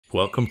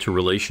Welcome to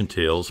Relation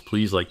Tales.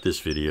 Please like this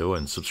video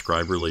and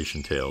subscribe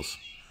Relation Tales.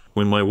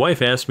 When my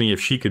wife asked me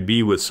if she could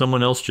be with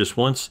someone else just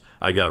once,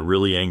 I got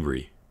really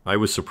angry. I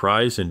was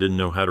surprised and didn't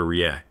know how to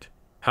react.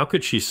 How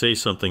could she say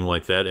something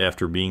like that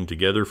after being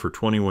together for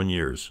 21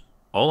 years?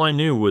 All I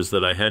knew was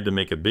that I had to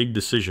make a big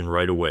decision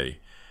right away.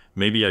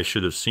 Maybe I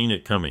should have seen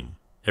it coming.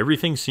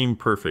 Everything seemed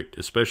perfect,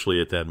 especially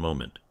at that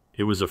moment.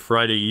 It was a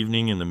Friday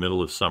evening in the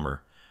middle of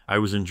summer. I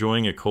was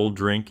enjoying a cold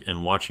drink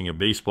and watching a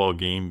baseball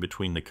game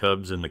between the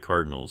Cubs and the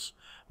Cardinals.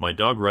 My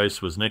dog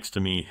Rice was next to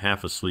me,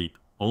 half asleep,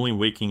 only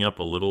waking up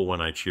a little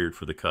when I cheered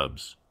for the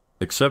Cubs.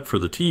 Except for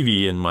the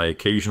TV and my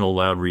occasional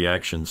loud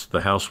reactions,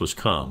 the house was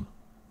calm.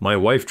 My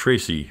wife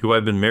Tracy, who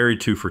I've been married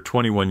to for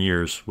 21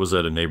 years, was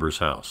at a neighbor's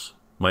house.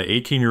 My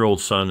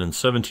 18-year-old son and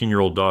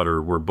 17-year-old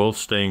daughter were both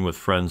staying with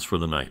friends for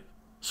the night.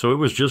 So it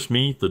was just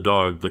me, the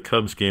dog, the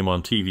Cubs game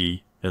on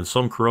TV, and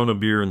some Corona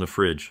beer in the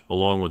fridge,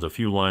 along with a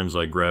few limes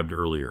I grabbed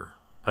earlier.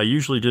 I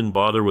usually didn't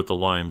bother with the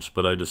limes,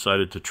 but I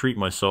decided to treat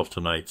myself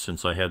tonight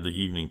since I had the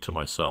evening to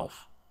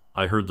myself.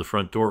 I heard the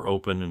front door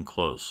open and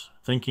close,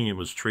 thinking it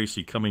was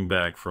Tracy coming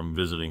back from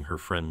visiting her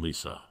friend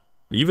Lisa.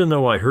 Even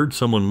though I heard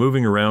someone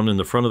moving around in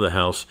the front of the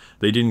house,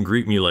 they didn't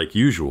greet me like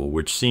usual,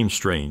 which seemed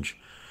strange.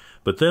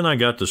 But then I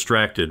got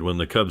distracted when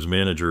the Cubs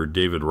manager,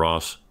 David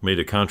Ross, made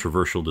a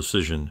controversial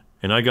decision,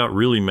 and I got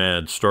really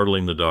mad,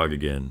 startling the dog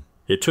again.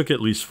 It took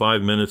at least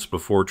 5 minutes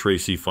before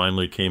Tracy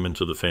finally came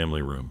into the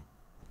family room.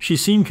 She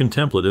seemed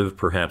contemplative,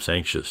 perhaps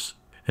anxious.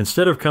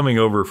 Instead of coming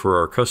over for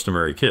our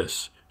customary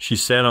kiss, she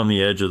sat on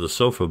the edge of the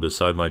sofa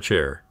beside my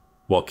chair.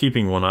 While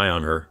keeping one eye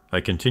on her,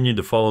 I continued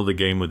to follow the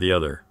game with the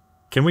other.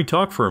 "Can we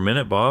talk for a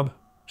minute, Bob?"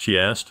 she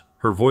asked,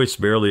 her voice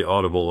barely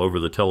audible over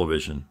the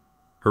television.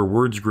 Her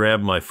words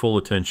grabbed my full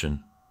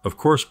attention. "Of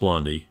course,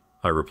 Blondie,"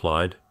 I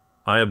replied.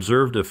 I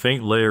observed a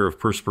faint layer of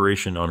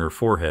perspiration on her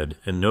forehead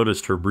and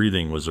noticed her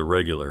breathing was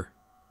irregular.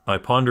 I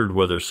pondered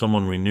whether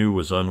someone we knew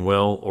was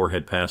unwell or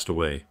had passed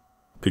away.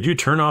 "Could you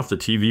turn off the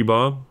TV,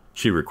 Bob?"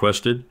 she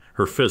requested,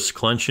 her fists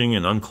clenching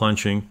and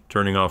unclenching,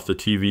 turning off the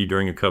TV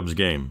during a Cubs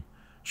game.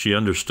 She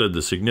understood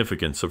the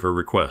significance of her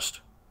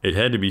request. It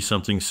had to be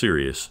something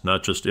serious,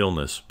 not just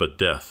illness, but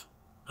death.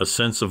 A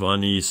sense of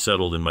unease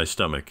settled in my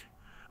stomach.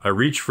 I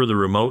reached for the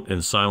remote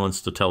and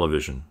silenced the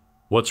television.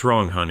 "What's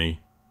wrong, honey?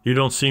 You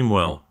don't seem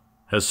well.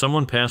 Has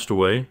someone passed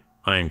away?"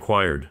 I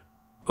inquired.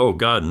 "Oh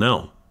God,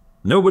 no.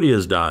 Nobody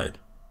has died,"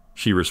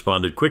 she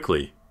responded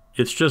quickly.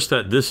 "It's just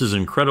that this is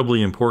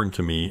incredibly important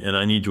to me and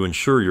I need to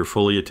ensure you're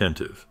fully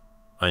attentive."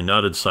 I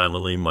nodded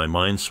silently, my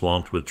mind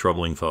swamped with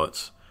troubling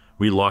thoughts.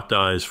 We locked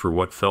eyes for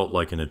what felt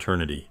like an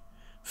eternity.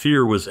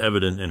 Fear was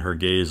evident in her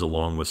gaze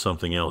along with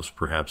something else,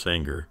 perhaps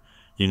anger.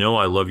 "You know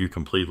I love you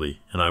completely,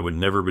 and I would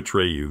never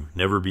betray you,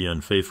 never be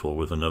unfaithful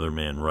with another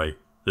man, right?"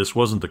 This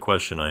wasn't the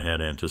question I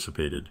had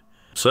anticipated.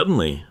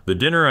 Suddenly, the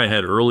dinner I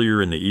had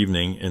earlier in the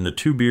evening and the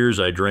 2 beers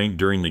I drank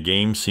during the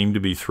game seemed to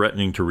be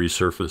threatening to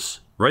resurface,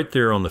 right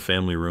there on the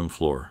family room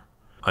floor.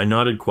 I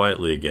nodded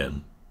quietly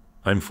again.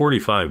 "I'm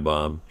 45,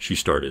 Bob," she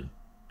started.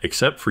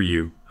 "Except for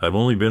you, I've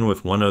only been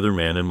with one other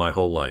man in my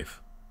whole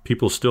life.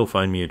 People still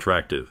find me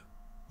attractive.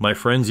 My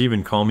friends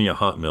even call me a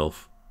hot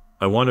MILF.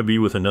 I want to be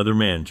with another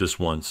man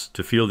just once,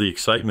 to feel the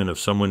excitement of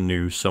someone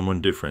new,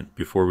 someone different,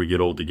 before we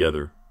get old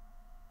together."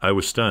 I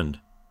was stunned.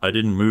 I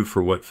didn't move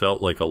for what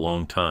felt like a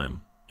long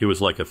time. It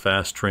was like a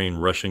fast train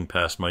rushing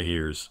past my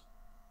ears.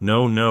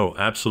 "No, no,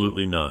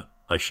 absolutely not,"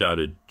 I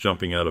shouted,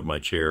 jumping out of my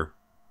chair.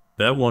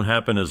 "That won't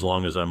happen as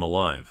long as I'm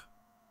alive."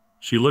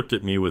 She looked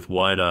at me with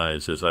wide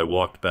eyes as I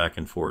walked back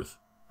and forth.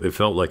 It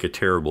felt like a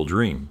terrible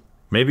dream.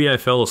 Maybe I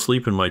fell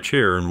asleep in my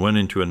chair and went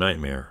into a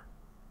nightmare.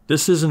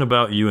 "This isn't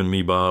about you and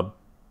me, Bob.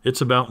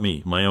 It's about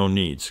me, my own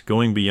needs,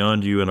 going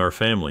beyond you and our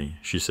family,"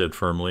 she said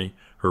firmly,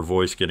 her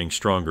voice getting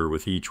stronger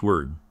with each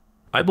word.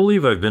 "I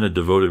believe I've been a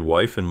devoted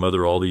wife and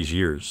mother all these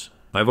years.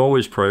 I've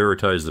always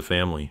prioritized the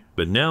family,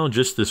 but now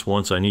just this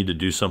once I need to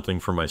do something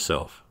for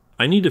myself.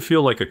 I need to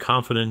feel like a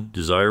confident,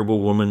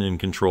 desirable woman in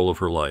control of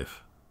her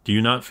life." "Do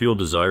you not feel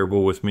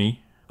desirable with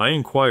me?" I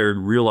inquired,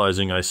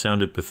 realizing I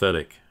sounded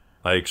pathetic.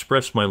 "I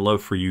express my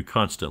love for you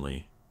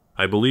constantly.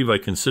 I believe I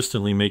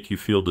consistently make you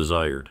feel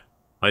desired.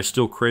 I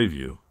still crave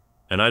you,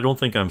 and I don't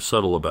think I'm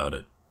subtle about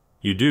it.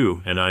 You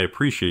do, and I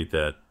appreciate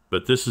that,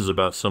 but this is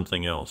about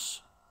something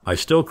else. I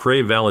still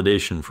crave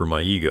validation for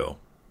my ego.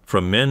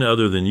 From men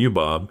other than you,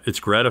 Bob, it's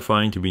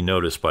gratifying to be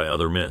noticed by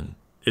other men.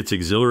 It's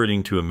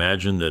exhilarating to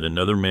imagine that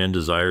another man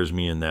desires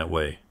me in that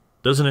way.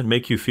 Doesn't it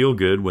make you feel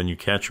good when you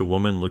catch a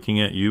woman looking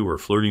at you or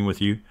flirting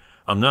with you?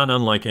 I'm not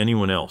unlike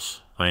anyone else.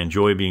 I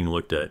enjoy being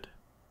looked at,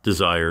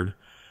 desired,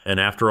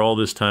 and after all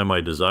this time I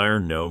desire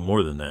no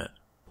more than that.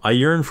 I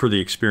yearn for the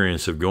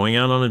experience of going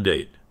out on a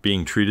date,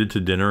 being treated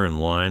to dinner and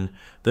wine,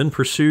 then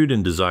pursued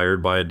and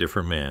desired by a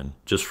different man,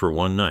 just for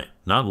one night.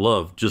 Not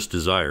love, just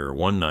desire,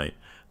 one night.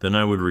 Then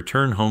I would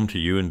return home to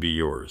you and be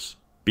yours.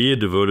 Be a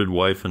devoted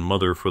wife and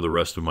mother for the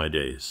rest of my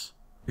days."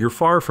 "You're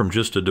far from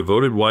just a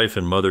devoted wife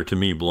and mother to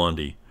me,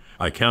 Blondie,"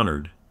 I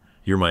countered.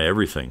 "You're my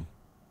everything.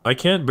 I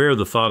can't bear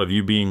the thought of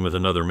you being with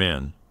another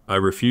man. I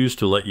refuse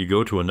to let you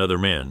go to another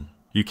man.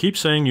 You keep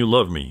saying you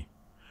love me.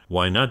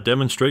 Why not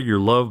demonstrate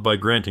your love by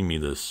granting me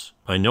this?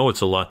 I know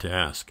it's a lot to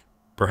ask.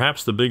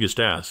 Perhaps the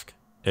biggest ask,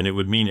 and it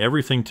would mean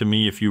everything to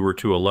me if you were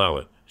to allow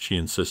it, she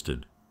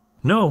insisted.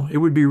 No, it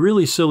would be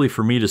really silly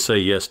for me to say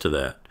yes to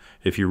that.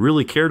 If you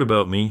really cared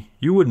about me,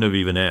 you wouldn't have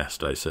even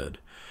asked, I said.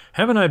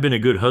 Haven't I been a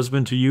good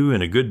husband to you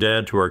and a good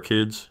dad to our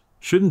kids?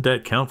 Shouldn't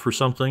that count for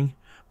something?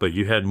 But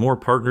you had more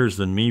partners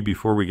than me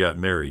before we got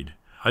married.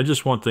 I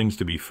just want things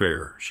to be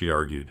fair, she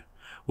argued.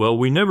 Well,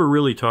 we never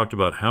really talked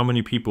about how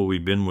many people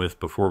we'd been with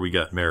before we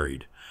got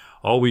married.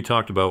 All we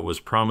talked about was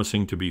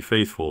promising to be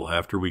faithful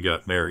after we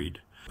got married.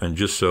 And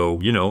just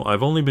so, you know,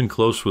 I've only been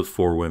close with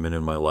 4 women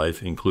in my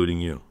life, including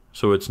you.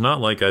 So it's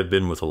not like I've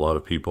been with a lot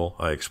of people,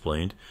 I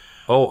explained.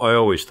 Oh, I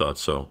always thought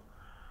so.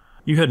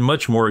 You had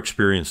much more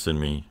experience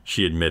than me,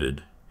 she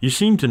admitted. You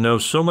seem to know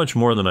so much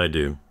more than I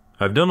do.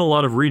 I've done a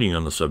lot of reading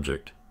on the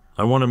subject.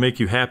 I want to make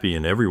you happy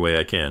in every way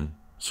I can.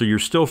 So you're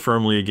still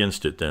firmly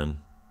against it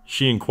then?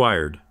 She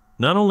inquired.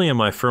 Not only am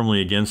I firmly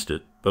against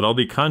it, but I'll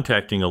be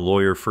contacting a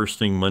lawyer first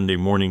thing Monday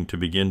morning to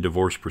begin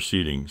divorce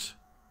proceedings,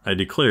 I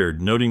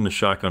declared, noting the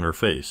shock on her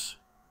face.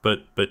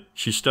 But,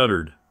 she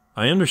stuttered.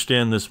 I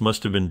understand this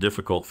must have been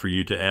difficult for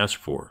you to ask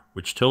for,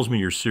 which tells me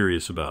you're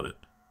serious about it.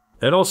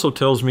 That also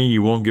tells me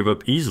you won't give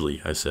up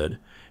easily, I said.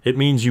 It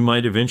means you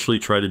might eventually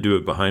try to do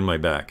it behind my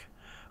back.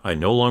 I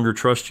no longer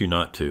trust you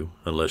not to,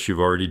 unless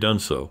you've already done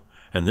so,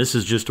 and this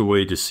is just a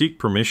way to seek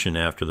permission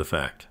after the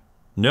fact.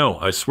 No,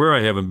 I swear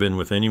I haven't been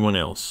with anyone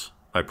else.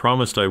 I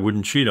promised I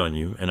wouldn't cheat on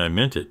you, and I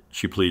meant it,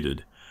 she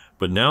pleaded.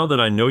 But now that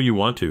I know you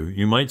want to,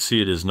 you might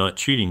see it as not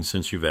cheating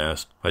since you've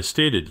asked, I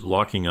stated,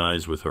 locking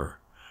eyes with her.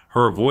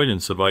 Her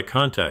avoidance of eye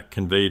contact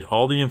conveyed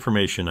all the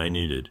information I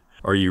needed.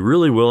 Are you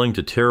really willing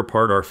to tear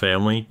apart our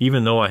family,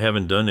 even though I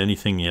haven't done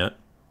anything yet?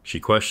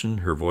 She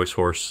questioned, her voice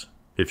hoarse.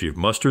 If you've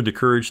mustered the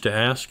courage to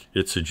ask,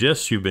 it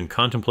suggests you've been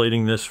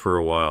contemplating this for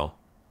a while.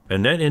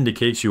 And that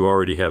indicates you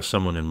already have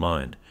someone in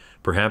mind.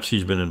 Perhaps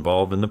he's been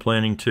involved in the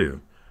planning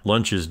too.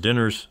 Lunches,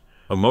 dinners.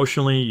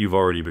 Emotionally, you've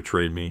already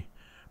betrayed me.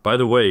 By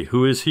the way,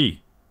 who is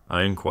he?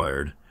 I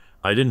inquired.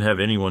 I didn't have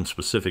anyone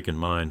specific in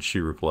mind, she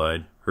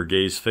replied, her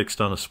gaze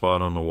fixed on a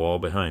spot on the wall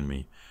behind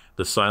me.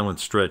 The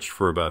silence stretched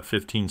for about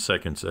 15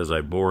 seconds as I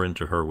bore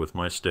into her with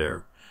my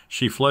stare.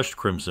 She flushed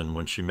crimson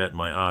when she met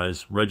my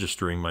eyes,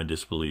 registering my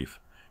disbelief.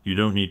 You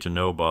don't need to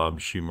know,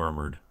 Bob, she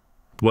murmured.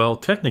 Well,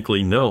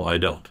 technically, no, I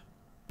don't.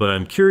 But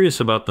I'm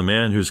curious about the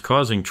man who's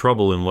causing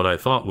trouble in what I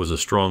thought was a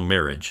strong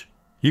marriage.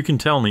 You can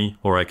tell me,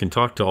 or I can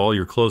talk to all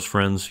your close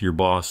friends, your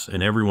boss,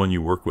 and everyone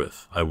you work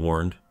with, I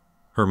warned.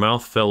 Her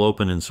mouth fell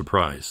open in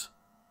surprise.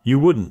 You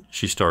wouldn't,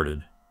 she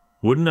started.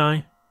 Wouldn't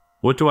I?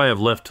 What do I have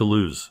left to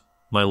lose?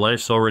 My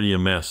life's already a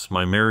mess,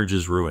 my marriage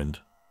is ruined.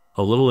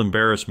 A little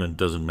embarrassment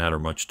doesn't matter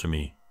much to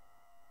me.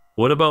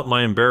 What about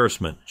my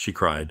embarrassment? She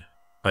cried.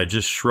 I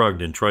just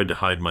shrugged and tried to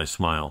hide my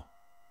smile.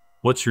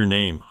 What's your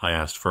name? I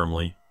asked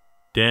firmly.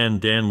 Dan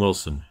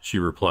Wilson, she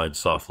replied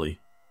softly.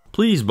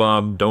 Please,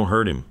 Bob, don't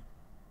hurt him.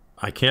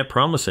 I can't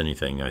promise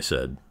anything, I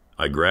said.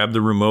 I grabbed the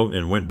remote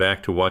and went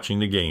back to watching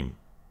the game.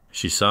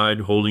 She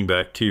sighed, holding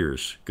back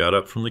tears, got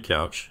up from the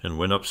couch, and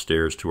went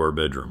upstairs to our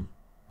bedroom.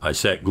 I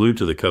sat glued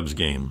to the Cubs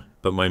game,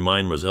 but my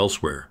mind was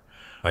elsewhere.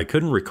 I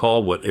couldn't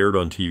recall what aired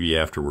on TV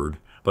afterward,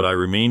 but I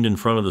remained in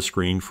front of the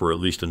screen for at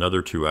least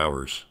another 2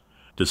 hours.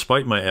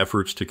 Despite my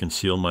efforts to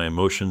conceal my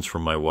emotions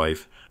from my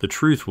wife, the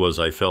truth was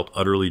I felt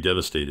utterly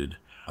devastated.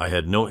 I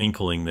had no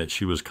inkling that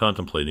she was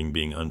contemplating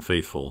being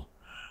unfaithful.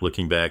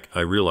 Looking back,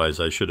 I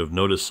realized I should have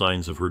noticed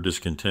signs of her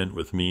discontent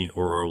with me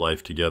or our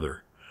life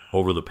together.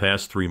 Over the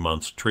past 3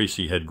 months,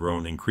 Tracy had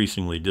grown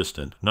increasingly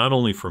distant, not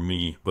only from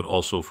me, but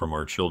also from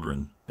our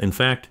children. In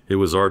fact, it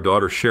was our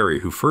daughter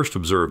Sherry who first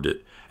observed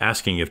it,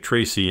 asking if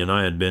Tracy and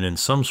I had been in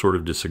some sort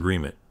of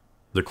disagreement.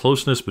 The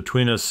closeness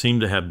between us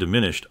seemed to have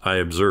diminished, I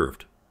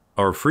observed.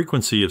 Our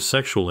frequency of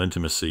sexual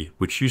intimacy,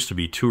 which used to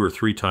be 2 or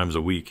 3 times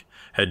a week,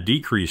 had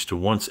decreased to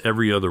once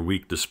every other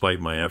week despite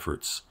my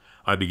efforts.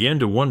 I began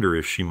to wonder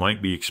if she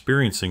might be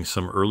experiencing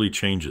some early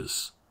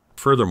changes.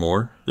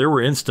 Furthermore, there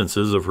were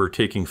instances of her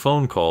taking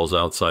phone calls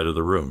outside of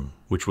the room,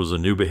 which was a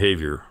new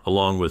behavior,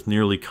 along with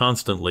nearly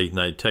constant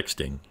late-night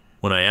texting.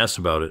 When I asked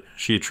about it,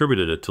 she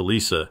attributed it to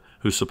Lisa,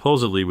 who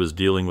supposedly was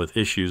dealing with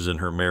issues in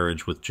her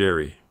marriage with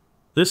Jerry.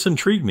 This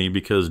intrigued me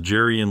because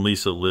Jerry and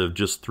Lisa lived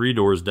just 3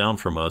 doors down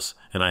from us,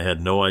 and I had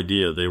no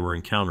idea they were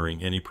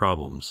encountering any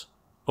problems.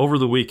 Over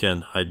the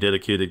weekend, I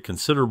dedicated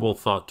considerable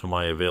thought to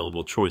my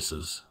available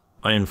choices.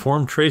 I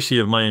informed Tracy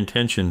of my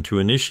intention to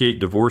initiate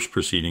divorce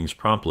proceedings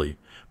promptly,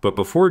 but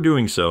before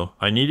doing so,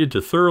 I needed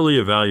to thoroughly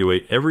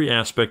evaluate every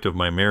aspect of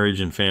my marriage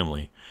and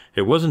family.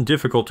 It wasn't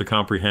difficult to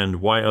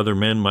comprehend why other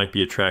men might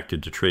be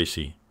attracted to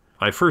Tracy.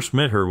 I first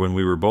met her when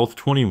we were both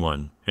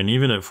 21, and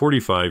even at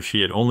 45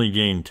 she had only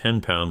gained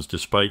 10 pounds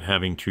despite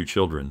having 2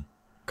 children.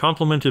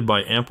 Complemented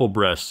by ample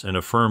breasts and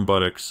a firm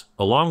buttocks,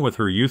 along with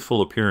her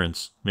youthful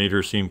appearance, made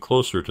her seem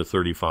closer to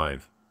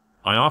 35.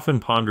 I often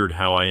pondered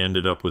how I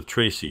ended up with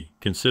Tracy,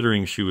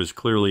 considering she was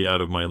clearly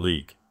out of my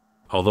league.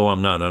 Although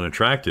I'm not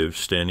unattractive,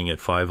 standing at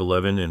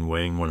 5'11 and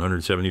weighing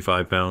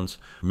 175 pounds,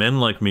 men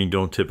like me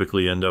don't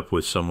typically end up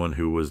with someone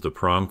who was the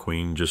prom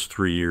queen just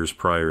 3 years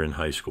prior in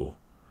high school.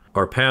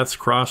 Our paths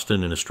crossed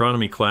in an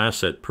astronomy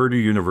class at Purdue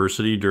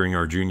University during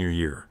our junior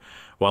year.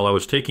 While I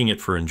was taking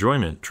it for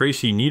enjoyment,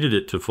 Tracy needed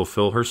it to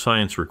fulfill her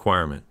science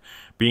requirement.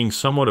 Being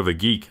somewhat of a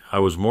geek, I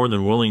was more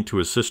than willing to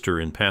assist her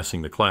in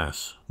passing the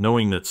class,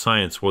 knowing that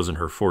science wasn't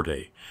her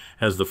forte.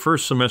 As the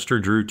first semester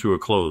drew to a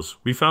close,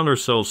 we found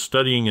ourselves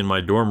studying in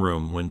my dorm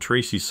room when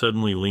Tracy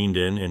suddenly leaned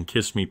in and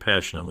kissed me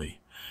passionately.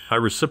 I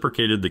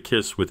reciprocated the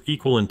kiss with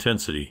equal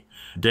intensity.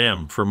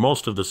 "Damn, for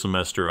most of the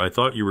semester I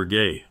thought you were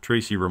gay,"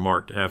 Tracy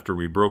remarked after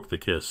we broke the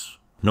kiss.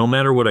 "No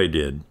matter what I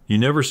did, you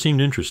never seemed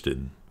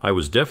interested." I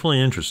was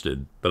definitely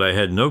interested, but I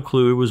had no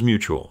clue it was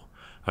mutual.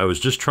 "I was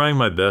just trying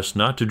my best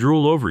not to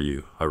drool over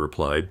you," I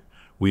replied.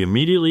 We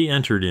immediately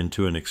entered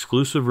into an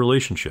exclusive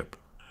relationship.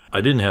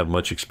 I didn't have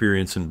much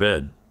experience in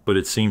bed, but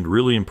it seemed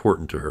really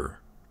important to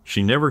her.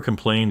 She never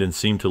complained and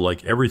seemed to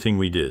like everything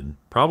we did,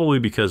 probably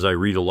because I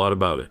read a lot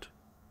about it.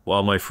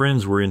 While my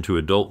friends were into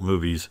adult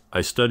movies,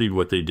 I studied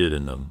what they did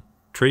in them.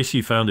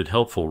 Tracy found it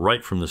helpful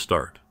right from the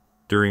start.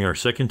 During our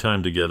second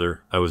time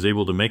together, I was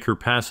able to make her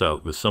pass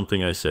out with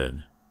something I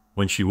said.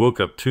 When she woke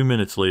up 2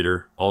 minutes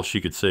later, all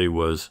she could say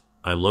was,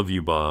 "I love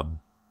you, Bob."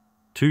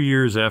 2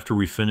 years after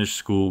we finished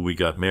school, we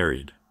got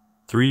married.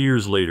 3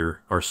 years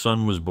later, our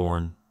son was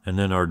born, and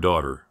then our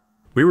daughter.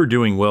 We were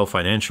doing well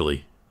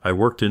financially. I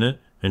worked in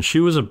it, and she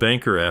was a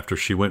banker after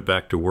she went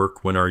back to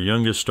work when our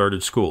youngest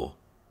started school.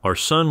 Our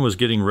son was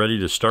getting ready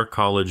to start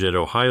college at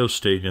Ohio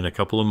State in a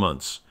couple of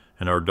months,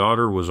 and our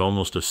daughter was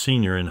almost a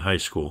senior in high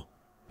school.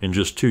 In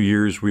just 2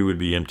 years, we would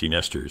be empty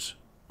nesters.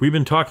 We've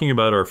been talking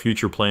about our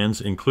future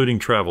plans, including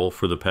travel,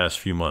 for the past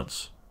few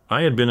months.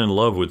 I had been in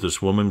love with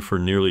this woman for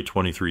nearly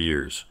 23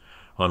 years.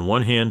 On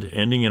one hand,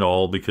 ending it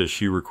all because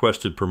she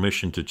requested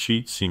permission to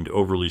cheat seemed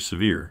overly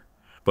severe.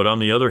 But on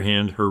the other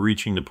hand, her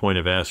reaching the point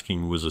of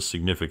asking was a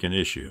significant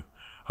issue.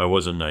 I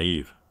wasn't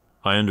naive.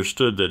 I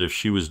understood that if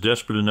she was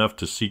desperate enough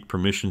to seek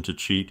permission to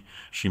cheat,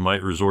 she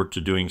might resort to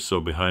doing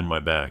so behind my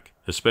back,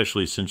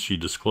 especially since she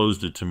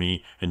disclosed it to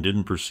me and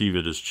didn't perceive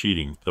it as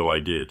cheating, though I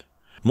did.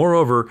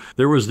 Moreover,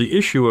 there was the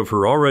issue of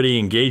her already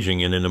engaging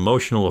in an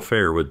emotional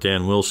affair with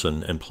Dan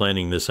Wilson and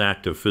planning this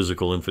act of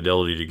physical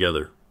infidelity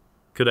together.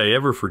 Could I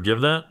ever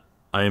forgive that?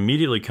 I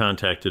immediately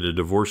contacted a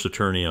divorce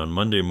attorney on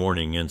Monday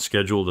morning and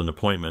scheduled an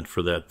appointment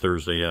for that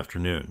Thursday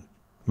afternoon.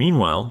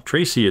 Meanwhile,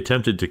 Tracy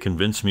attempted to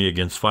convince me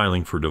against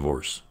filing for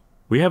divorce.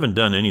 "We haven't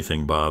done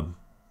anything, Bob."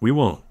 "We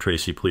won't,"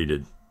 Tracy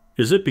pleaded.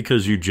 "Is it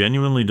because you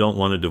genuinely don't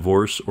want a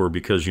divorce or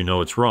because you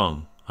know it's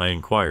wrong?" I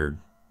inquired.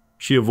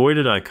 She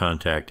avoided eye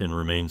contact and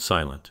remained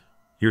silent.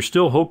 "You're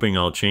still hoping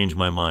I'll change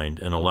my mind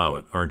and allow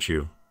it, aren't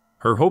you?"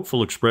 Her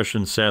hopeful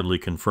expression sadly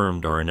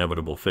confirmed our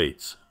inevitable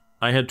fates.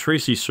 I had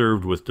Tracy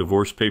served with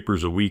divorce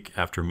papers a week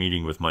after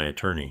meeting with my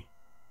attorney.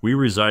 We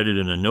resided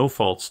in a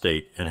no-fault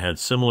state and had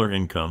similar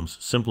incomes,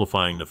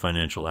 simplifying the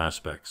financial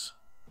aspects.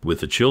 With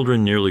the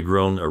children nearly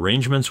grown,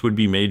 arrangements would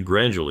be made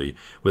gradually,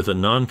 with a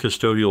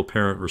non-custodial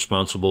parent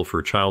responsible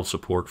for child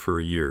support for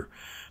a year.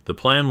 The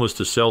plan was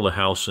to sell the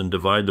house and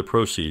divide the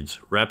proceeds,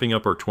 wrapping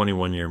up our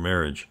 21-year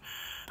marriage.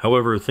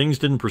 However, things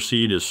didn't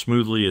proceed as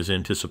smoothly as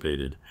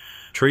anticipated.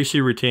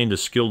 Tracy retained a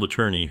skilled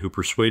attorney who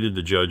persuaded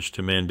the judge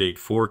to mandate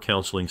 4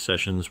 counseling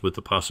sessions with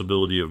the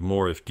possibility of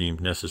more if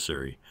deemed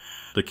necessary.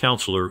 The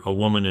counselor, a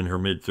woman in her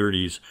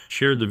mid-30s,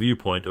 shared the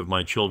viewpoint of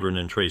my children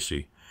and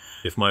Tracy.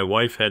 If my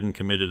wife hadn't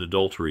committed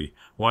adultery,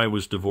 why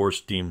was divorce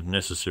deemed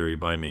necessary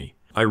by me?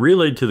 I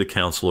relayed to the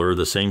counselor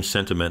the same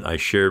sentiment I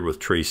shared with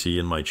Tracy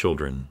and my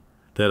children,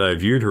 that I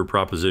viewed her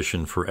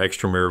proposition for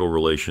extramarital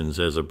relations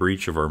as a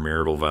breach of our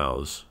marital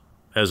vows.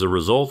 As a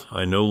result,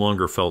 I no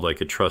longer felt I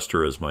could trust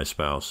her as my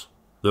spouse.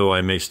 Though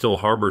I may still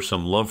harbor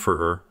some love for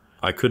her,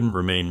 I couldn't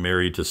remain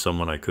married to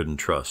someone I couldn't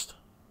trust.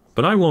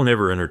 "But I won't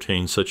ever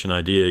entertain such an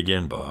idea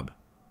again, Bob.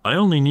 I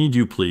only need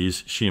you,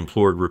 please," she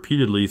implored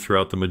repeatedly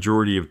throughout the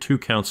majority of 2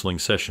 counseling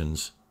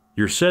sessions.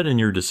 "You're set in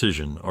your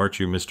decision, aren't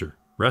you, Mr.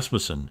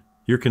 Rasmussen?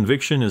 Your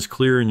conviction is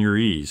clear in your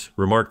ease,"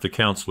 remarked the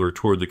counselor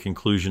toward the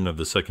conclusion of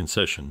the second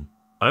session.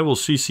 "I will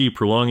cease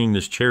prolonging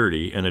this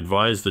charity and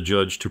advise the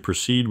judge to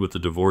proceed with the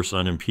divorce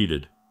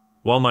unimpeded.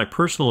 While my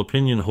personal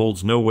opinion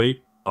holds no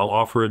weight, I'll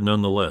offer it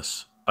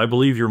nonetheless. I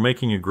believe you're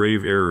making a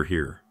grave error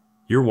here.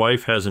 Your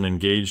wife hasn't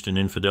engaged in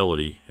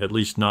infidelity, at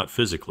least not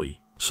physically.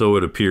 So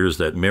it appears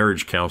that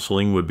marriage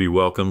counseling would be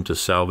welcome to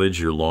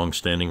salvage your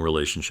long-standing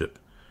relationship.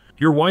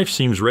 Your wife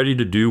seems ready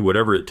to do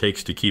whatever it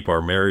takes to keep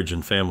our marriage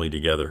and family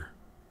together."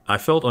 I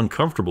felt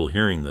uncomfortable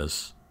hearing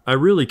this. I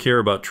really care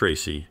about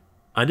Tracy.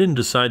 I didn't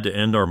decide to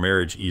end our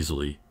marriage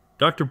easily.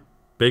 "Dr.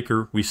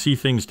 Baker, we see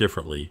things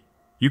differently.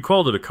 You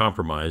called it a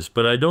compromise,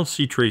 but I don't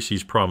see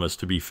Tracy's promise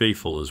to be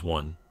faithful as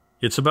one.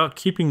 It's about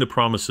keeping the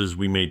promises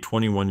we made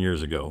 21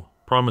 years ago,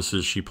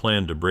 promises she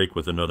planned to break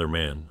with another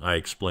man," I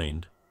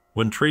explained.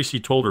 When Tracy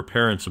told her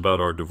parents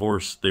about our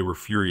divorce, they were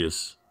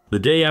furious. The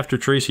day after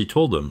Tracy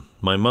told them,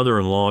 my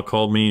mother-in-law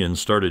called me and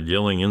started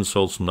yelling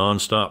insults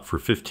nonstop for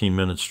 15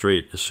 minutes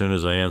straight as soon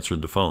as I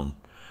answered the phone.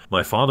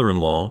 My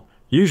father-in-law,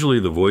 usually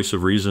the voice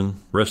of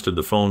reason, wrested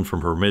the phone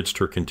from her midst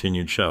her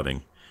continued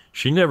shouting.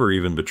 She never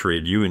even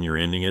betrayed you and you're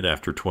ending it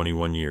after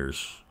 21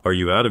 years. Are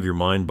you out of your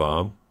mind,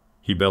 Bob?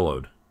 He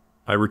bellowed.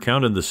 I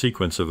recounted the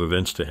sequence of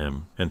events to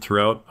him, and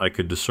throughout I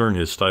could discern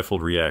his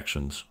stifled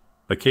reactions.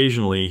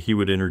 Occasionally he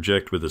would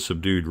interject with a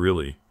subdued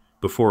 "really?"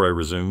 before I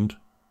resumed.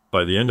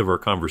 By the end of our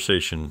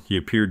conversation, he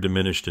appeared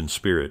diminished in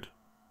spirit.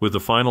 With a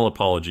final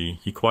apology,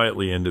 he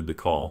quietly ended the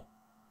call.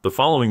 The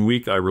following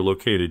week I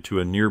relocated to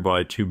a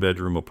nearby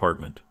 2-bedroom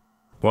apartment.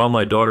 While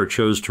my daughter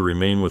chose to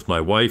remain with my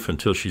wife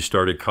until she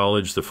started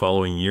college the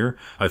following year,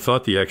 I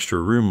thought the extra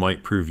room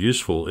might prove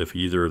useful if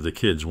either of the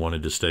kids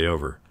wanted to stay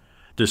over.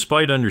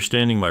 Despite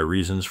understanding my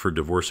reasons for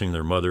divorcing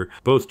their mother,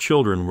 both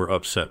children were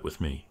upset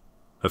with me.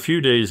 A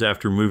few days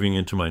after moving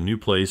into my new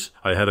place,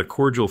 I had a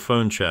cordial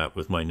phone chat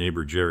with my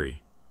neighbor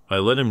Jerry. I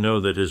let him know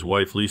that his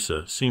wife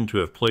Lisa seemed to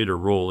have played a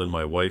role in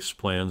my wife's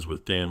plans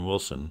with Dan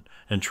Wilson,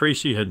 and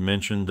Tracy had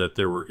mentioned that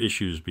there were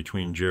issues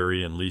between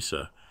Jerry and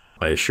Lisa.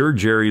 I assured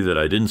Jerry that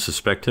I didn't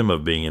suspect him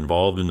of being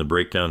involved in the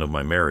breakdown of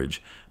my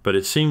marriage, but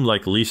it seemed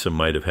like Lisa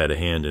might have had a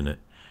hand in it.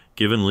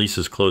 Given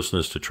Lisa's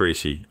closeness to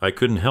Tracy, I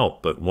couldn't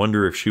help but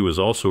wonder if she was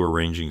also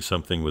arranging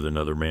something with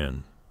another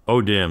man. "Oh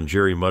damn,"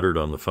 Jerry muttered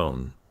on the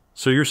phone.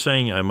 "So you're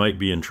saying I might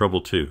be in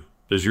trouble too?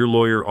 Does your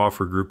lawyer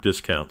offer group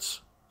discounts?"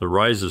 The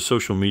rise of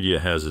social media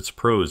has its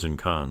pros and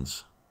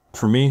cons.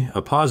 For me,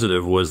 a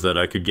positive was that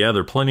I could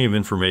gather plenty of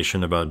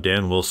information about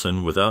Dan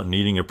Wilson without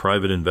needing a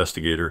private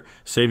investigator,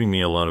 saving me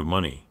a lot of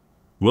money.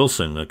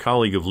 Wilson, a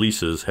colleague of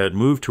Lisa's, had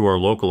moved to our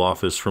local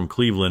office from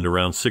Cleveland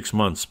around 6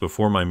 months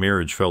before my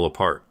marriage fell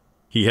apart.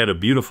 He had a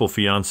beautiful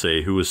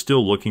fiancée who was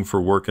still looking for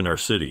work in our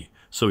city,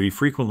 so he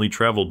frequently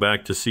traveled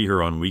back to see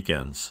her on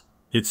weekends.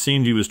 It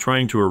seemed he was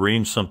trying to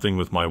arrange something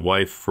with my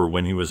wife for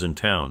when he was in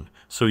town,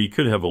 so he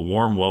could have a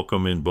warm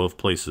welcome in both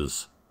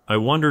places. I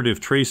wondered if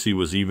Tracy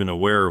was even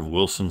aware of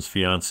Wilson's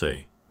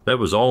fiancée. That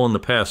was all in the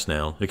past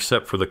now,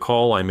 except for the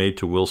call I made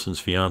to Wilson's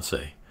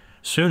fiancée.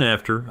 Soon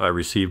after, I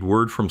received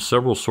word from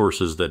several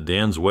sources that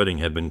Dan's wedding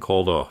had been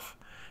called off.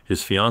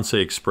 His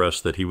fiancée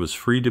expressed that he was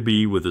free to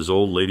be with his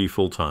old lady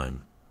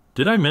full-time.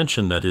 Did I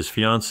mention that his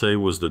fiancée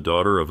was the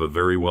daughter of a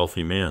very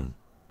wealthy man?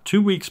 2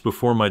 weeks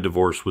before my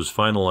divorce was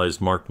finalized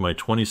marked my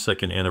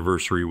 22nd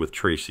anniversary with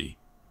Tracy.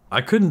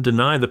 I couldn't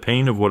deny the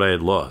pain of what I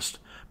had lost,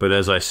 but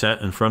as I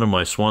sat in front of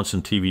my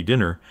Swanson TV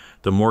dinner,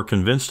 the more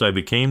convinced I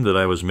became that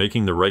I was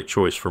making the right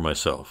choice for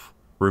myself.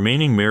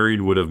 Remaining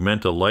married would have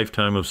meant a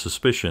lifetime of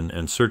suspicion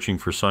and searching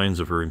for signs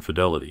of her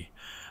infidelity.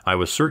 I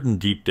was certain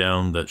deep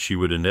down that she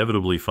would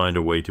inevitably find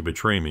a way to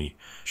betray me.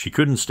 She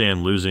couldn't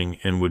stand losing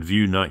and would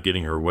view not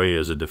getting her way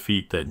as a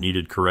defeat that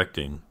needed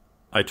correcting.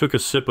 I took a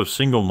sip of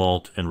single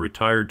malt and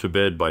retired to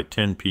bed by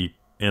 10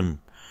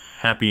 p.m.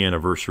 Happy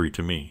anniversary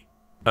to me.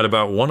 At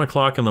about 1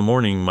 o'clock in the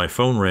morning, my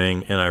phone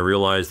rang and I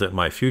realized that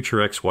my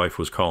future ex-wife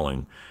was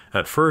calling.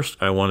 At first,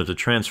 I wanted to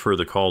transfer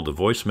the call to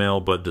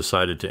voicemail but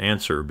decided to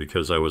answer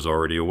because I was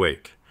already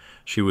awake.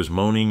 She was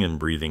moaning and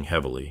breathing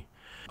heavily.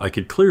 I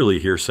could clearly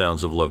hear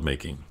sounds of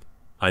lovemaking.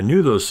 I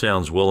knew those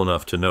sounds well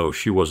enough to know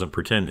she wasn't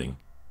pretending.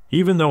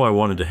 Even though I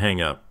wanted to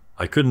hang up,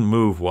 I couldn't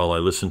move while I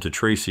listened to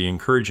Tracy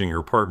encouraging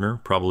her partner,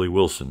 probably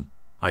Wilson.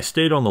 I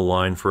stayed on the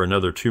line for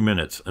another 2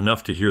 minutes,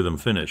 enough to hear them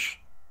finish.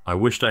 I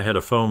wished I had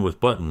a phone with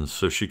buttons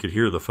so she could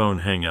hear the phone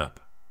hang up.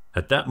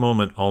 At that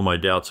moment, all my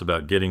doubts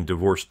about getting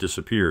divorced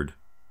disappeared.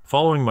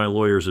 Following my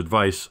lawyer's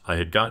advice, I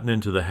had gotten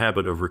into the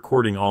habit of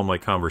recording all my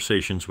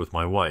conversations with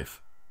my wife.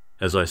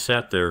 As I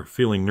sat there,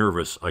 feeling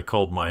nervous, I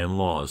called my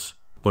in-laws.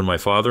 When my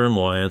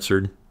father-in-law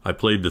answered, I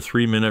played the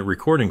 3-minute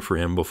recording for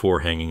him before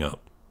hanging up.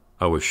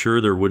 I was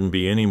sure there wouldn't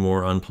be any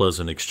more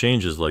unpleasant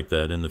exchanges like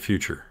that in the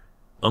future.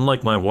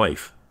 Unlike my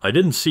wife, I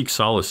didn't seek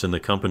solace in the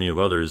company of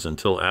others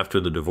until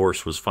after the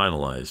divorce was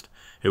finalized.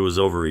 It was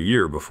over a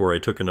year before I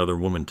took another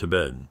woman to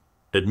bed.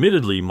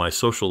 Admittedly, my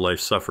social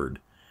life suffered.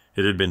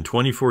 It had been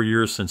 24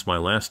 years since my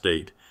last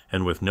date,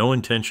 and with no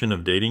intention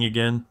of dating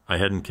again, I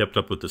hadn't kept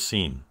up with the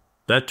scene.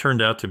 That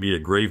turned out to be a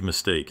grave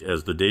mistake,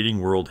 as the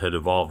dating world had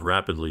evolved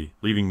rapidly,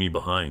 leaving me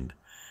behind.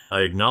 I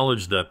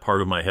acknowledged that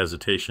part of my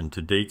hesitation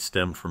to date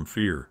stemmed from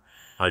fear.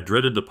 I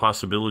dreaded the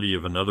possibility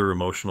of another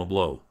emotional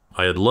blow.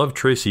 I had loved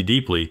Tracy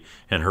deeply,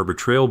 and her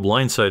betrayal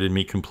blindsided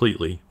me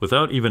completely,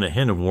 without even a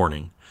hint of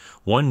warning.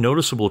 One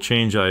noticeable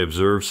change I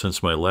observed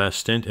since my last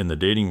stint in the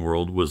dating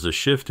world was the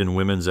shift in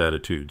women's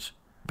attitudes.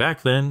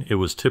 Back then, it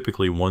was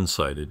typically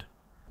one-sided.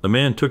 The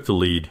man took the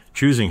lead,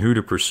 choosing who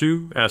to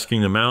pursue,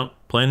 asking them out,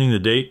 planning the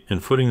date,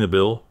 and footing the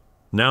bill.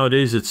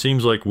 Nowadays, it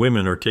seems like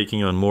women are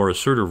taking on more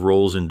assertive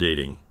roles in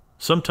dating,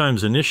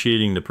 sometimes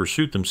initiating the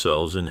pursuit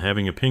themselves and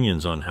having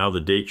opinions on how the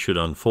date should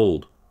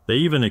unfold. They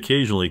even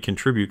occasionally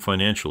contribute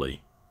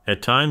financially.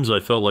 At times, I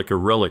felt like a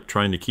relic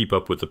trying to keep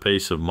up with the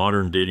pace of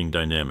modern dating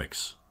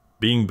dynamics.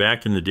 Being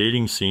back in the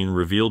dating scene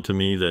revealed to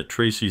me that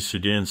Tracy's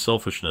Sudan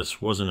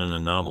selfishness wasn't an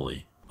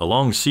anomaly.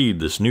 Alongside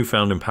this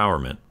newfound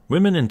empowerment,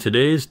 women in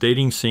today's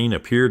dating scene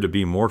appear to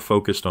be more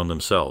focused on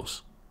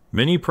themselves.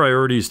 Many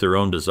prioritize their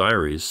own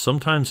desires,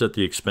 sometimes at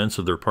the expense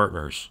of their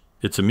partners.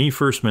 It's a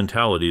me-first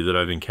mentality that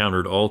I've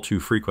encountered all too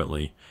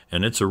frequently,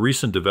 and it's a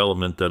recent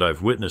development that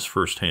I've witnessed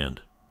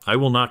firsthand. I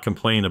will not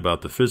complain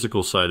about the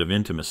physical side of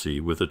intimacy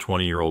with a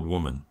 20-year-old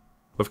woman.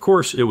 Of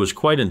course, it was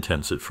quite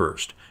intense at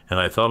first, and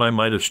I thought I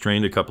might have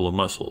strained a couple of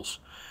muscles.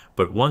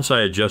 But once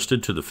I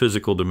adjusted to the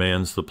physical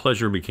demands, the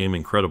pleasure became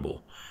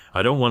incredible.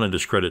 I don't want to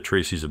discredit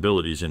Tracy's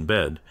abilities in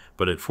bed,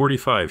 but at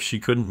 45 she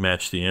couldn't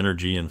match the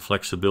energy and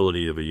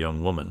flexibility of a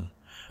young woman.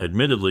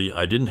 Admittedly,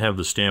 I didn't have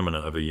the stamina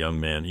of a young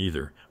man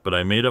either, but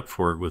I made up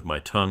for it with my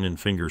tongue and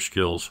finger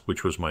skills,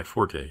 which was my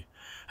forte.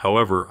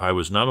 However, I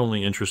was not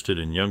only interested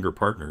in younger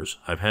partners.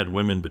 I've had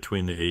women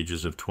between the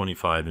ages of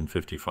 25 and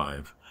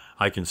 55.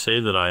 I can say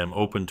that I am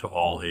open to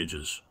all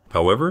ages.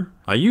 However,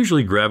 I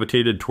usually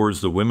gravitated towards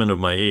the women of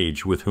my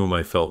age with whom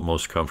I felt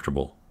most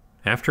comfortable.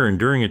 After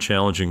enduring a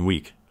challenging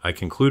week, I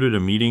concluded a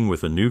meeting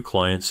with a new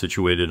client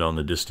situated on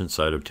the distant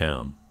side of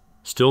town.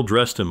 Still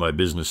dressed in my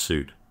business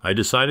suit, I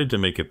decided to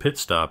make a pit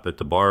stop at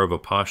the bar of a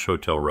posh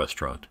hotel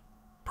restaurant.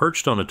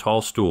 Perched on a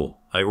tall stool,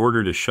 I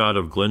ordered a shot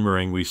of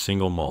Glenmorangie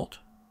single malt.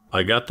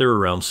 I got there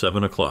around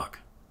 7 o'clock.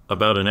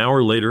 About an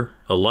hour later,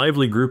 a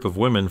lively group of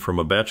women from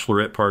a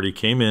bachelorette party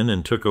came in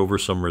and took over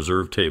some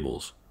reserved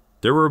tables.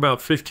 There were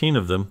about 15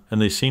 of them,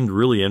 and they seemed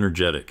really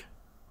energetic.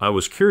 I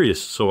was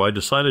curious, so I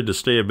decided to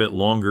stay a bit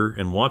longer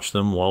and watch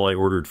them while I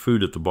ordered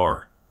food at the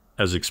bar.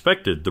 As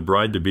expected, the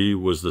bride-to-be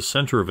was the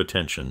center of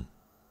attention.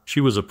 She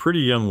was a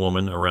pretty young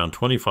woman, around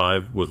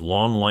 25, with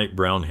long light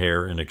brown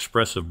hair and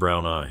expressive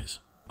brown eyes.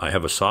 I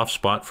have a soft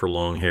spot for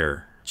long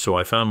hair, so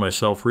I found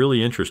myself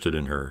really interested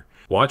in her,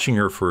 watching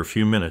her for a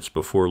few minutes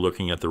before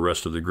looking at the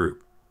rest of the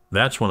group.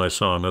 That's when I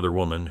saw another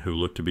woman who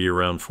looked to be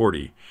around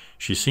 40.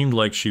 She seemed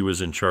like she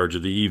was in charge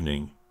of the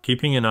evening,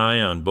 keeping an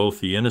eye on both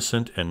the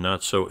innocent and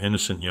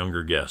not-so-innocent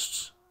younger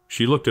guests.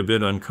 She looked a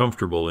bit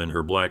uncomfortable in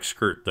her black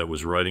skirt that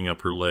was riding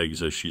up her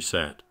legs as she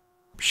sat.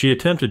 She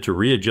attempted to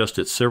readjust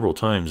it several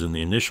times in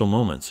the initial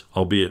moments,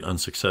 albeit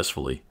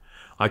unsuccessfully.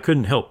 I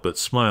couldn't help but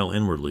smile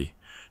inwardly.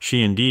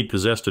 She indeed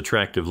possessed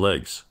attractive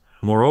legs.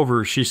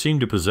 Moreover, she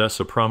seemed to possess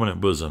a prominent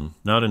bosom,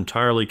 not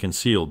entirely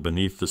concealed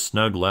beneath the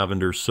snug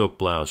lavender silk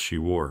blouse she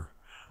wore.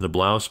 The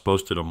blouse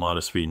boasted a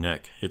modest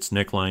V-neck, its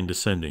neckline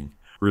descending,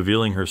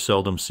 revealing her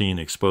seldom-seen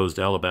exposed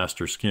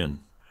alabaster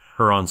skin.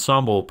 Her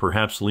ensemble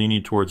perhaps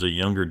leaning towards a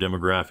younger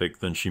demographic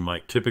than she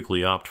might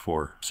typically opt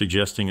for,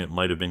 suggesting it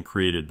might have been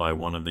created by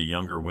one of the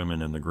younger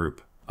women in the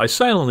group. I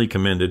silently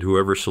commended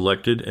whoever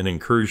selected and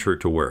encouraged her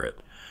to wear it.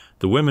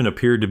 The women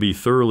appeared to be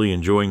thoroughly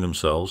enjoying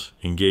themselves,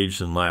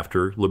 engaged in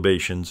laughter,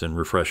 libations, and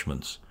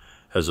refreshments.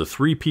 As a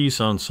three-piece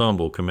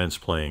ensemble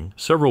commenced playing,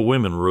 several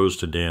women rose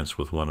to dance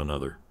with one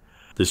another.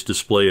 This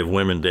display of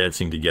women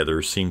dancing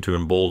together seemed to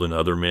embolden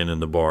other men in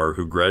the bar,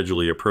 who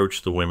gradually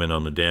approached the women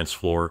on the dance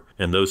floor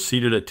and those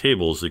seated at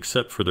tables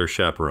except for their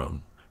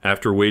chaperone.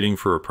 After waiting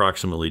for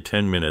approximately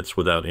 10 minutes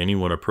without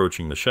anyone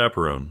approaching the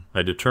chaperone,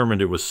 I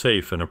determined it was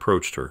safe and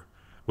approached her.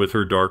 With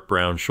her dark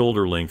brown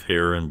shoulder-length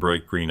hair and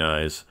bright green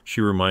eyes, she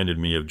reminded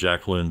me of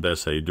Jacqueline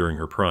Bisset during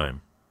her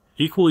prime.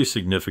 Equally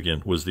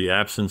significant was the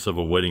absence of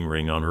a wedding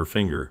ring on her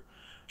finger.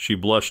 She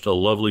blushed a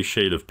lovely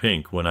shade of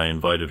pink when I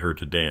invited her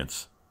to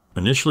dance.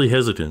 Initially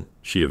hesitant,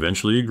 she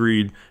eventually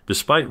agreed,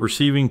 despite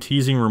receiving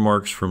teasing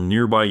remarks from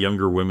nearby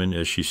younger women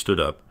as she stood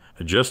up,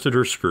 adjusted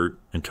her skirt,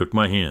 and took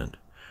my hand.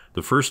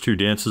 The first two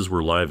dances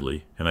were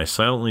lively, and I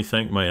silently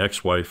thanked my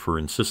ex-wife for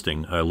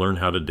insisting I learn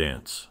how to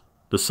dance.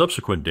 The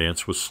subsequent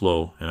dance was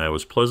slow, and I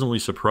was pleasantly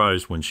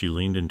surprised when she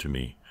leaned into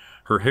me.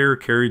 Her hair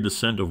carried the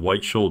scent of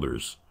white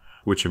shoulders,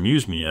 which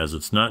amused me as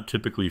it's not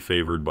typically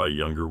favored by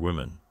younger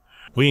women.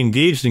 We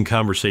engaged in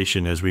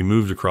conversation as we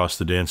moved across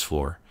the dance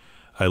floor.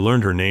 I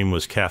learned her name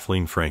was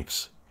Kathleen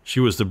Franks. She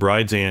was the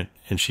bride's aunt,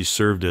 and she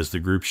served as the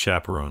group's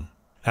chaperone.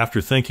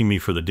 After thanking me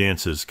for the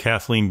dances,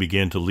 Kathleen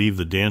began to leave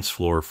the dance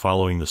floor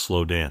following the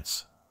slow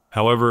dance.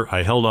 However,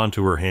 I held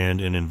onto her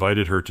hand and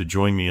invited her to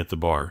join me at the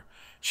bar.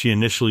 She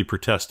initially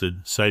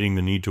protested, citing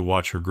the need to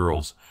watch her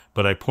girls,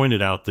 but I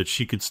pointed out that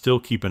she could still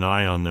keep an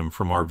eye on them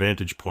from our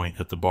vantage point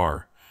at the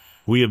bar.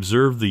 We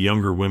observed the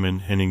younger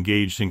women and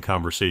engaged in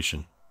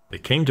conversation.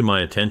 It came to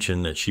my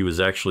attention that she was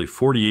actually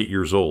 48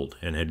 years old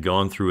and had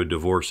gone through a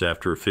divorce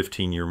after a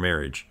 15-year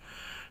marriage.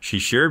 She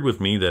shared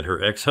with me that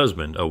her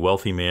ex-husband, a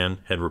wealthy man,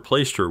 had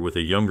replaced her with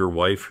a younger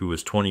wife who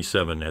was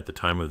 27 at the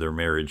time of their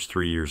marriage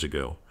 3 years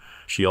ago.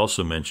 She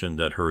also mentioned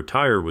that her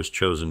attire was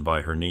chosen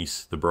by her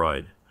niece, the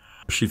bride.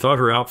 She thought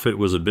her outfit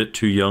was a bit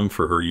too young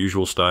for her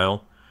usual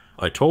style.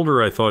 I told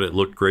her I thought it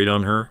looked great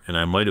on her, and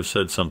I might have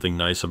said something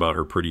nice about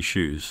her pretty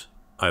shoes.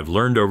 I've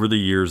learned over the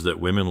years that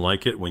women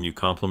like it when you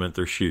compliment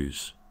their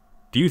shoes.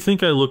 "Do you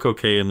think I look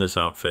okay in this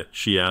outfit?"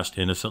 she asked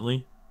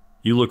innocently.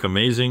 "You look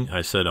amazing,"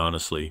 I said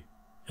honestly.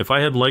 If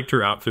I had liked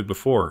her outfit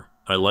before,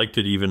 I liked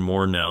it even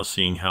more now,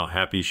 seeing how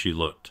happy she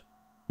looked.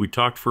 We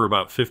talked for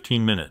about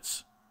 15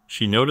 minutes.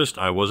 She noticed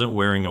I wasn't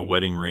wearing a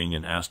wedding ring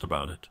and asked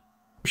about it.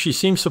 She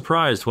seemed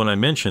surprised when I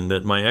mentioned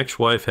that my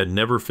ex-wife had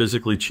never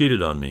physically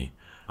cheated on me.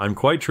 "I'm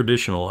quite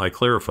traditional," I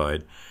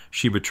clarified.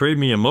 "She betrayed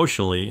me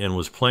emotionally and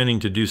was planning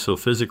to do so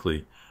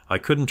physically. I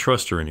couldn't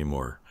trust her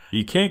anymore.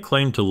 You can't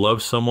claim to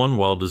love someone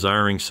while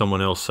desiring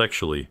someone else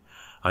sexually.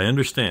 I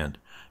understand,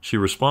 she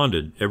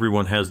responded.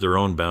 Everyone has their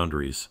own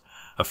boundaries.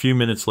 A few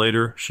minutes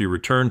later, she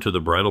returned to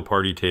the bridal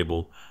party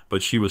table,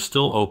 but she was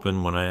still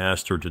open when I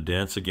asked her to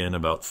dance again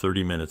about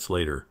 30 minutes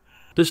later.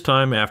 This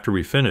time, after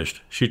we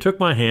finished, she took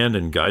my hand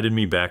and guided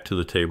me back to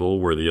the table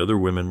where the other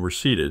women were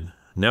seated,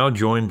 now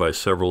joined by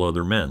several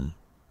other men.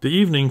 The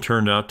evening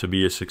turned out to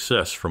be a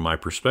success from my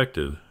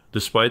perspective,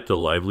 despite the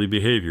lively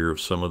behavior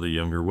of some of the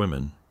younger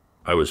women.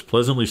 I was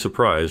pleasantly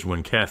surprised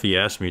when Kathy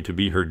asked me to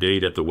be her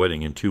date at the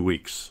wedding in 2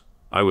 weeks.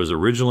 I was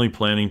originally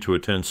planning to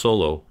attend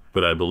solo,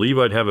 but I believe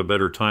I'd have a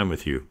better time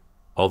with you.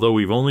 Although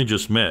we've only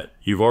just met,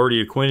 you've already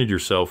acquainted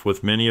yourself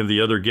with many of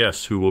the other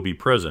guests who will be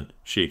present,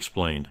 she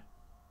explained.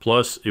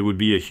 Plus, it would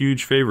be a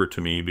huge favor to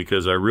me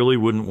because I really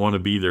wouldn't want to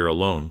be there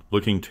alone,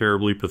 looking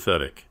terribly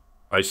pathetic.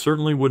 I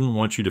certainly wouldn't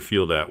want you to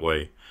feel that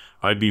way.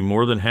 I'd be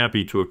more than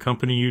happy to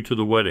accompany you to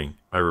the wedding,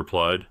 I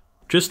replied.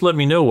 Just let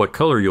me know what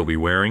color you'll be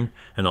wearing,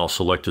 and I'll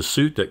select a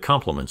suit that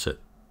complements it.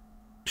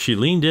 She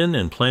leaned in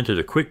and planted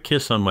a quick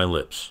kiss on my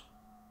lips.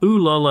 Ooh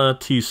la la,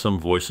 teased some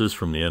voices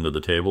from the end of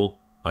the table.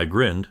 I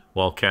grinned,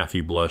 while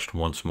Kathy blushed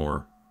once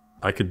more.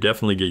 I could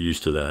definitely get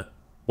used to that.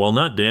 While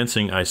not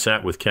dancing, I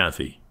sat with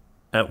Kathy.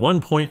 At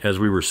one point as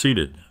we were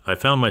seated, I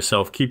found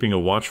myself keeping a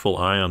watchful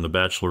eye on the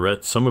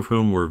bachelorette, some of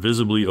whom were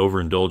visibly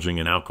overindulging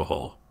in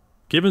alcohol.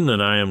 Given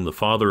that I am the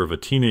father of a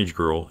teenage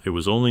girl, it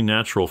was only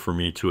natural for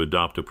me to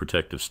adopt a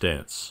protective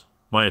stance.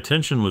 My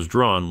attention was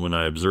drawn when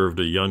I observed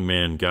a young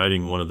man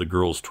guiding one of the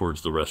girls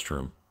towards the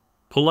restroom.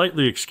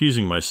 Politely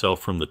excusing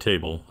myself from the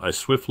table, I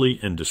swiftly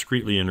and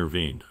discreetly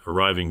intervened,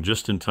 arriving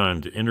just in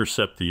time to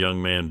intercept the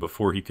young man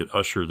before he could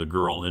usher the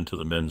girl into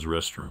the men's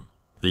restroom.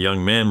 The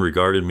young man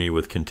regarded me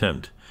with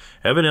contempt,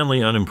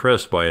 evidently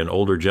unimpressed by an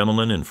older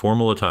gentleman in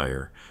formal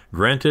attire.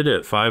 Granted,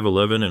 at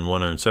 5'11" and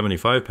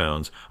 175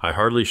 pounds, I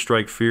hardly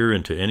strike fear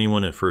into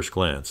anyone at first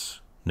glance.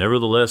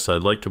 Nevertheless,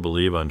 I'd like to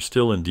believe I'm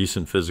still in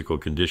decent physical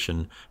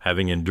condition,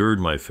 having endured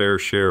my fair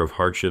share of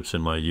hardships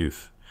in my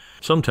youth.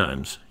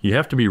 Sometimes, you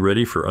have to be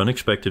ready for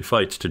unexpected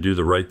fights to do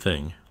the right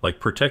thing, like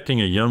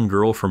protecting a young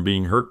girl from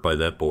being hurt by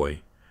that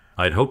boy.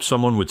 I'd hoped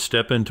someone would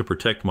step in to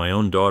protect my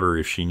own daughter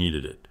if she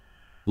needed it.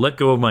 Let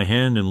go of my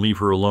hand and leave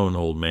her alone,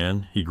 old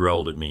man, he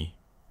growled at me.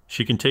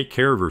 She can take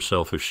care of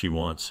herself if she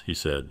wants, he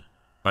said.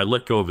 I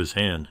let go of his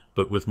hand,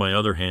 but with my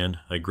other hand,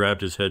 I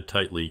grabbed his head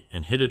tightly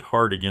and hit it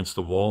hard against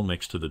the wall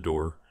next to the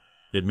door.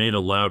 It made a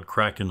loud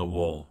crack in the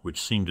wall,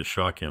 which seemed to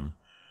shock him.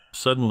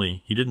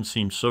 Suddenly, he didn't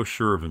seem so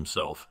sure of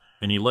himself,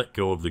 and he let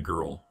go of the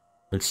girl.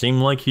 It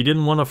seemed like he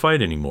didn't want to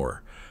fight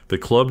anymore. The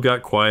club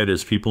got quiet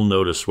as people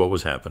noticed what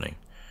was happening.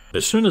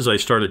 As soon as I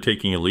started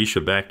taking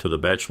Alicia back to the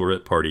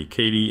bachelorette party,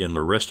 Katie and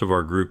the rest of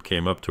our group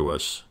came up to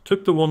us,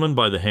 took the woman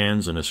by the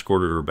hands, and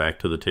escorted her back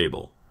to the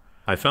table.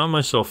 I found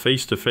myself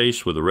face to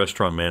face with the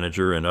restaurant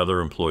manager and other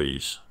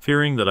employees,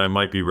 fearing that I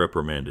might be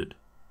reprimanded.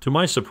 To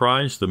my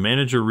surprise, the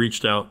manager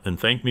reached out and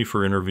thanked me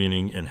for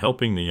intervening and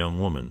helping the young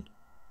woman.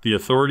 The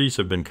authorities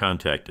have been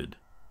contacted.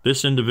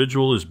 This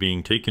individual is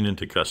being taken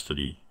into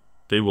custody.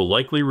 They will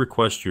likely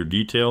request your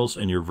details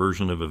and your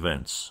version of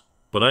events,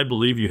 but I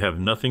believe you have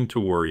nothing to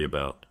worry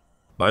about.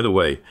 By the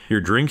way, your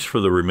drinks for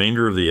the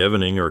remainder of the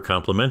evening are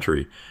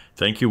complimentary.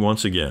 Thank you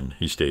once again,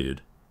 he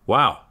stated.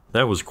 Wow,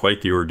 that was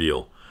quite the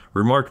ordeal,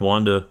 remarked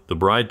Wanda, the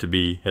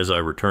bride-to-be, as I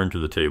returned to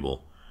the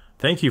table.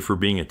 Thank you for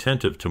being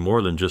attentive to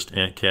more than just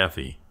Aunt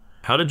Kathy.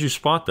 How did you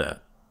spot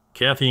that?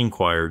 Kathy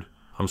inquired.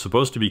 I'm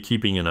supposed to be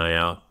keeping an eye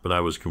out, but I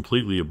was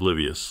completely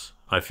oblivious.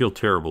 I feel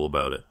terrible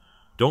about it.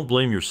 Don't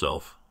blame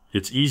yourself.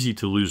 It's easy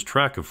to lose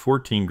track of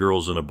 14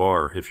 girls in a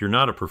bar if you're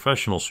not a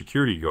professional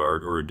security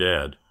guard or a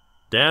dad.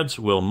 Dads,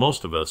 well,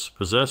 most of us,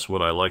 possess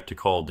what I like to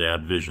call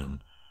dad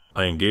vision.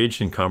 I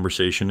engaged in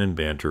conversation and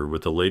banter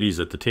with the ladies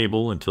at the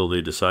table until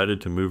they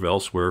decided to move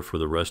elsewhere for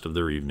the rest of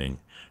their evening.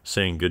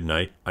 Saying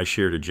goodnight, I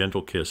shared a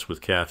gentle kiss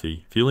with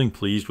Kathy, feeling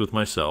pleased with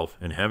myself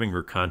and having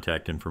her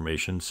contact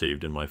information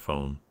saved in my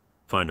phone.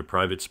 Find a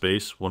private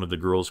space, one of the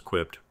girls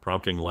quipped,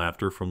 prompting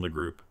laughter from the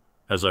group.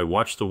 As I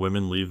watched the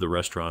women leave the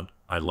restaurant,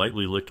 I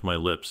lightly licked my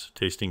lips,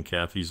 tasting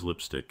Kathy's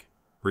lipstick.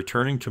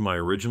 Returning to my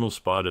original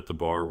spot at the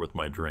bar with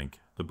my drink,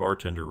 the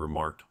bartender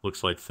remarked,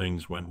 "Looks like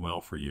things went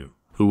well for you."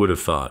 "Who would have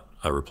thought?"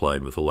 I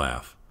replied with a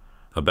laugh.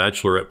 "A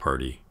bachelorette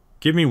party.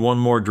 Give me one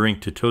more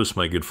drink to toast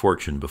my good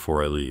fortune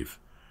before I leave."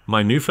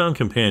 My newfound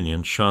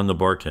companion, Sean the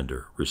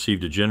bartender,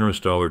 received a generous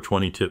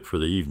 $1.20 tip for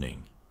the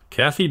evening.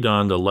 Kathy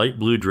donned a light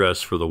blue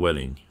dress for the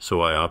wedding,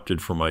 so I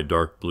opted for my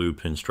dark blue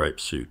pinstripe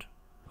suit.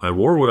 I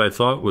wore what I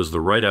thought was the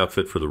right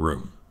outfit for the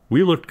room.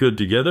 We looked good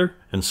together,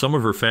 and some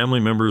of her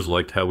family members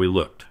liked how we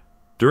looked.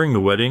 During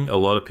the wedding, a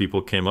lot of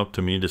people came up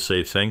to me to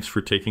say thanks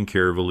for taking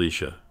care of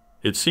Alicia.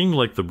 It seemed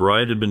like the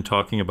bride had been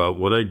talking about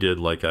what I did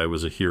like I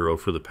was a hero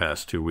for the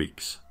past 2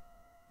 weeks.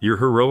 "You're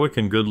heroic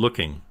and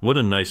good-looking. What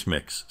a nice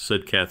mix,"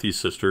 said Kathy's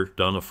sister,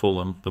 Donna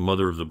Fulham, the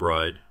mother of the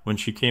bride, when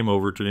she came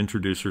over to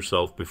introduce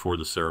herself before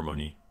the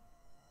ceremony.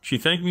 She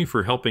thanked me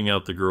for helping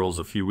out the girls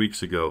a few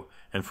weeks ago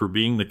and for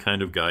being the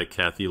kind of guy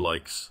Kathy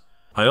likes.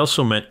 I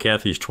also met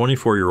Kathy's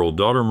 24-year-old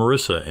daughter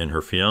Marissa and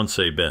her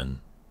fiancé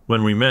Ben.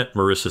 When we met,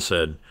 Marissa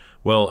said,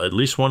 "Well, at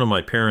least one of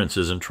my parents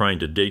isn't trying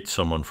to date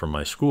someone from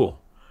my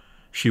school."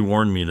 She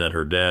warned me that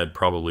her dad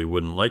probably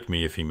wouldn't like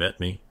me if he met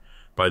me.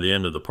 By the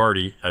end of the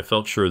party, I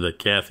felt sure that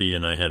Kathy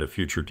and I had a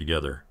future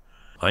together.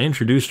 I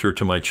introduced her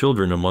to my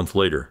children a month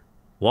later.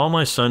 While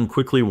my son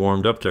quickly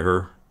warmed up to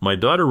her, my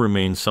daughter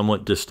remained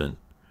somewhat distant.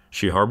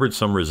 She harbored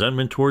some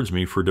resentment towards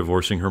me for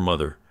divorcing her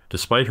mother,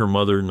 despite her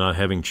mother not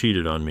having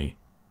cheated on me.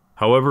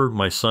 However,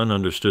 my son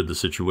understood the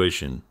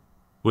situation.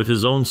 With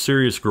his own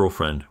serious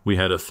girlfriend, we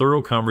had a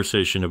thorough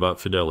conversation about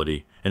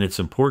fidelity and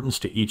its importance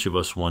to each of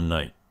us one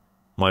night.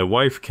 My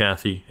wife,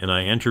 Kathy, and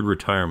I entered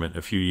retirement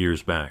a few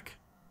years back.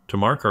 To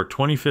mark our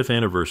 25th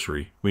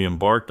anniversary, we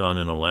embarked on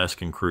an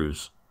Alaskan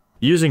cruise.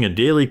 Using a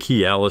daily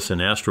Key Alice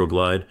and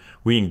Astroglide,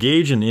 we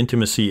engage in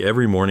intimacy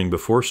every morning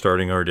before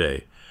starting our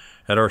day.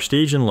 At our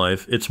stage in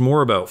life, it's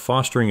more about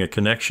fostering a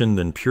connection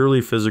than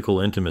purely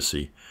physical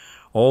intimacy.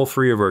 All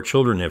three of our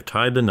children have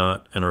tied the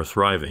knot and are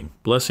thriving,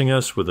 blessing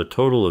us with a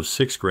total of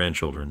 6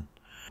 grandchildren.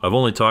 I've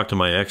only talked to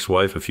my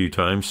ex-wife a few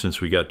times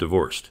since we got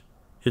divorced.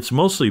 It's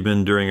mostly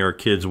been during our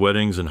kids'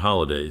 weddings and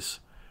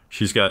holidays.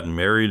 She's gotten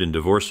married and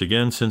divorced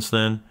again since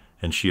then,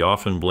 and she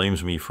often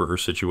blames me for her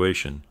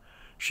situation.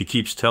 She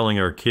keeps telling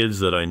our kids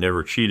that I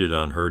never cheated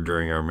on her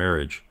during our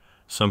marriage.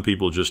 Some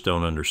people just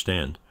don't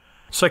understand.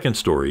 Second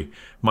story,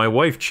 my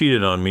wife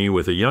cheated on me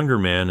with a younger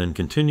man and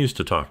continues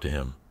to talk to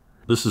him.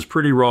 This is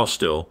pretty raw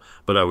still,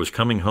 but I was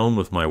coming home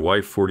with my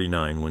wife,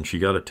 49, when she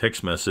got a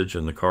text message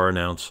and the car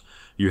announced,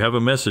 "You have a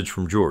message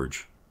from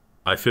George."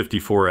 I,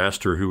 54,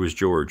 asked her who was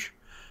George.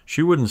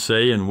 She wouldn't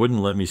say and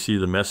wouldn't let me see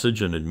the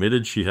message and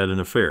admitted she had an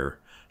affair.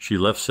 She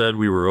left, said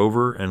we were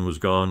over, and was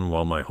gone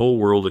while my whole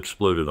world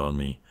exploded on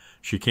me.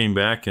 She came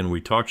back and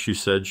we talked. She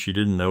said she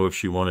didn't know if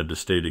she wanted to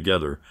stay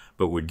together,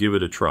 but would give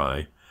it a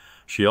try.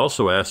 She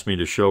also asked me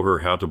to show her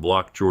how to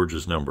block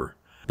George's number.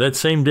 That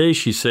same day,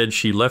 she said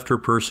she left her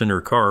purse in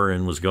her car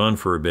and was gone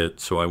for a bit,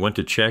 so I went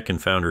to check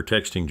and found her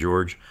texting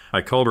George.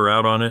 I called her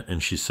out on it,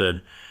 and she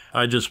said,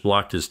 "I just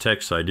blocked his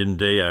text. I didn't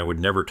say I would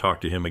never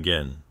talk to him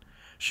again."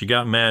 She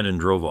got mad and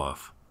drove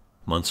off.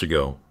 Months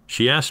ago,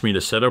 she asked me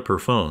to set up her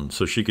phone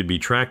so she could be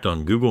tracked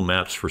on Google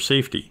Maps for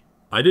safety.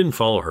 I didn't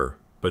follow her,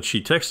 but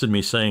she texted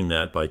me saying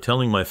that by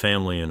telling my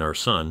family and our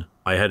son,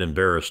 I had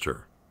embarrassed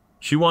her.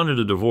 She wanted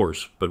a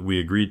divorce, but we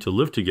agreed to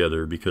live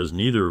together because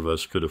neither of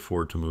us could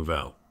afford to move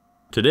out.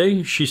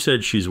 Today, she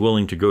said she's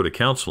willing to go to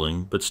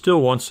counseling, but still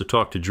wants to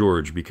talk to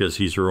George because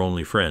he's her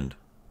only friend.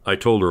 I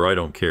told her I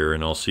don't care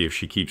and I'll see if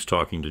she keeps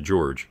talking to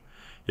George.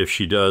 If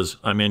she does,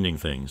 I'm ending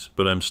things,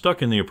 but I'm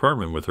stuck in the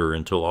apartment with her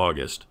until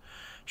August.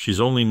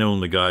 She's only known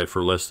the guy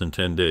for less than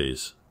 10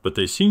 days, but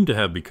they seem to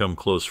have become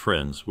close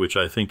friends, which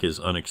I think is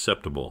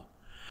unacceptable.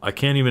 I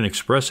can't even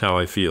express how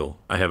I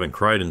feel. I haven't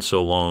cried in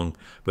so long,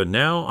 but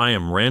now I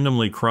am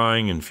randomly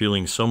crying and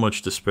feeling so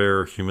much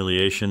despair,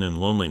 humiliation, and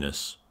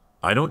loneliness.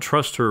 I don't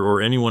trust her or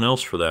anyone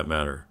else for that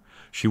matter.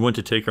 She went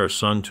to take our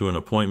son to an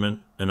appointment,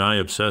 and I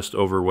obsessed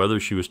over whether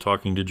she was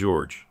talking to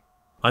George.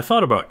 I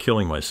thought about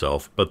killing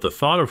myself, but the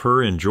thought of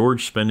her and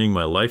George spending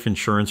my life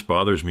insurance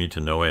bothers me to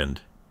no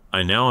end.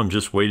 I now am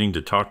just waiting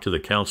to talk to the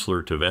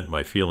counselor to vent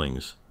my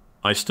feelings.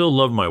 I still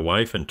love my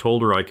wife and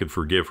told her I could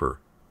forgive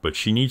her, but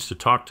she needs to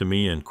talk to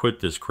me and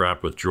quit this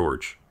crap with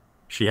George.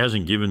 She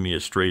hasn't given me a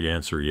straight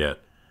answer yet.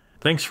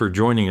 Thanks for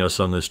joining us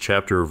on this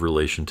chapter of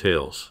Relation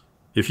Tales.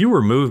 If you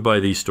were moved by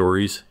these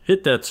stories,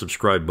 hit that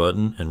subscribe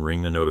button and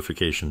ring the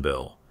notification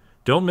bell.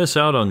 Don't miss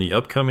out on the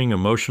upcoming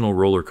emotional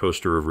roller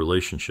coaster of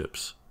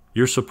relationships.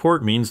 Your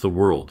support means the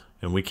world,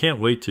 and we can't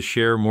wait to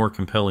share more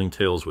compelling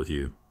tales with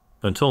you.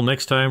 Until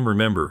next time,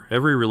 remember,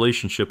 every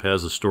relationship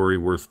has a story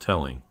worth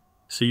telling.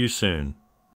 See you soon.